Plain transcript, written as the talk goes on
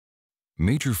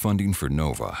Major funding for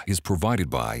NOVA is provided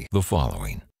by the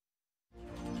following: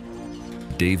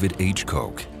 David H.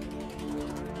 Koch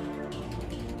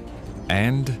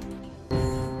and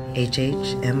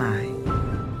HHMI.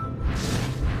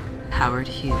 Howard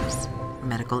Hughes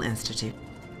Medical Institute.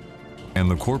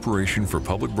 and the Corporation for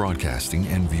Public Broadcasting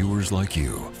and viewers like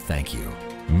you, thank you.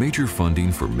 Major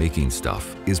funding for making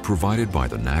stuff is provided by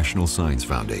the National Science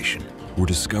Foundation, where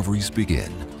discoveries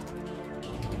begin.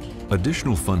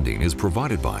 Additional funding is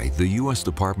provided by the U.S.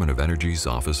 Department of Energy's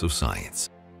Office of Science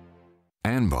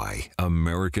and by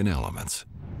American Elements,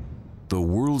 the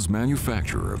world's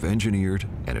manufacturer of engineered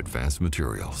and advanced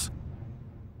materials.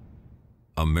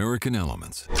 American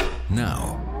Elements.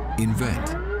 Now,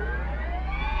 invent.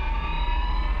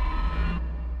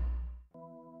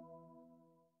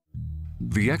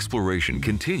 The exploration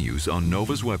continues on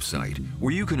NOVA's website,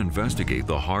 where you can investigate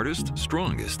the hardest,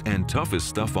 strongest, and toughest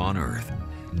stuff on Earth.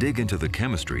 Dig into the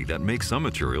chemistry that makes some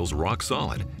materials rock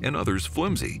solid and others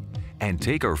flimsy. And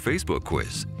take our Facebook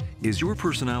quiz. Is your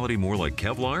personality more like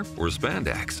Kevlar or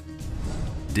spandex?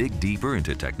 Dig deeper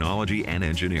into technology and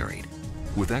engineering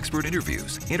with expert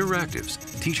interviews,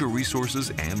 interactives, teacher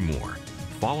resources, and more.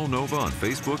 Follow NOVA on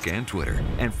Facebook and Twitter,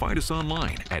 and find us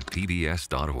online at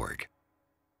pbs.org.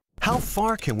 How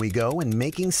far can we go in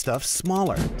making stuff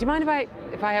smaller? Do you mind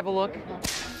if I have a look?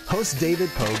 Host David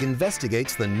Pogue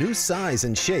investigates the new size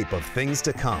and shape of things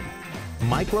to come.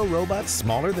 Micro robots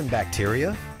smaller than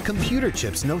bacteria? Computer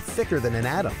chips no thicker than an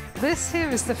atom. This here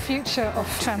is the future of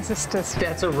transistors.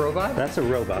 That's a robot? That's a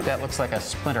robot. That looks like a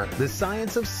splinter. The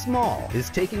science of small is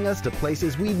taking us to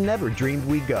places we never dreamed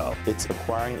we'd go. It's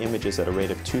acquiring images at a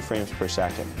rate of 2 frames per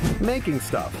second. Making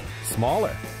stuff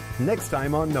smaller. Next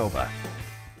time on NOVA.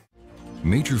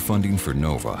 Major funding for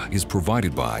NOVA is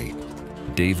provided by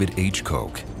David H.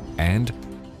 Koch and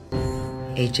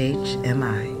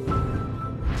HHMI.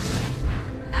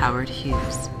 Howard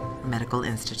Hughes Medical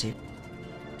Institute.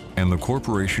 and the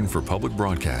Corporation for Public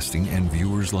Broadcasting and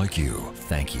viewers like you,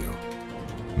 thank you.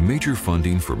 Major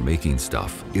funding for making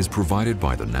stuff is provided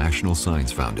by the National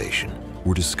Science Foundation,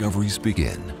 where discoveries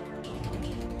begin.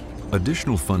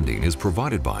 Additional funding is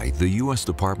provided by the U.S.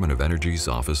 Department of Energy's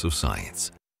Office of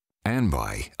Science and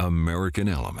by American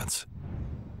Elements,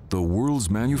 the world's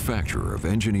manufacturer of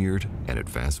engineered and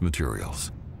advanced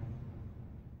materials.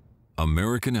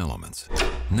 American Elements.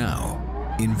 Now,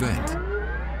 invent.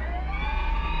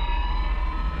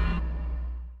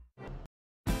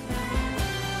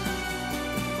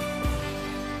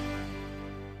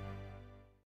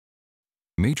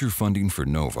 Major funding for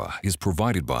NOVA is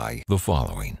provided by the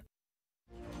following: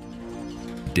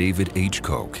 David H.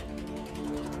 Koch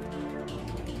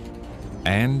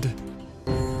and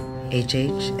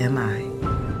HHMI.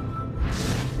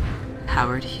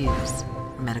 Howard Hughes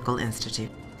Medical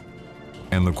Institute.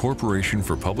 and the Corporation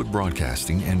for Public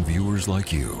Broadcasting and viewers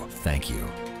like you, thank you.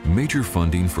 Major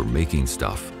funding for making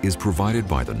stuff is provided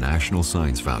by the National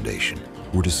Science Foundation,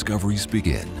 where discoveries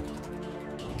begin.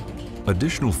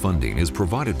 Additional funding is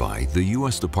provided by the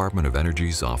U.S. Department of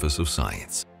Energy's Office of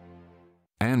Science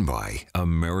and by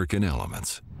American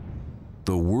Elements,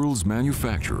 the world's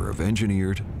manufacturer of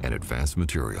engineered and advanced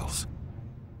materials.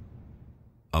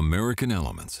 American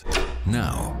Elements.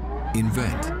 Now,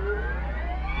 invent.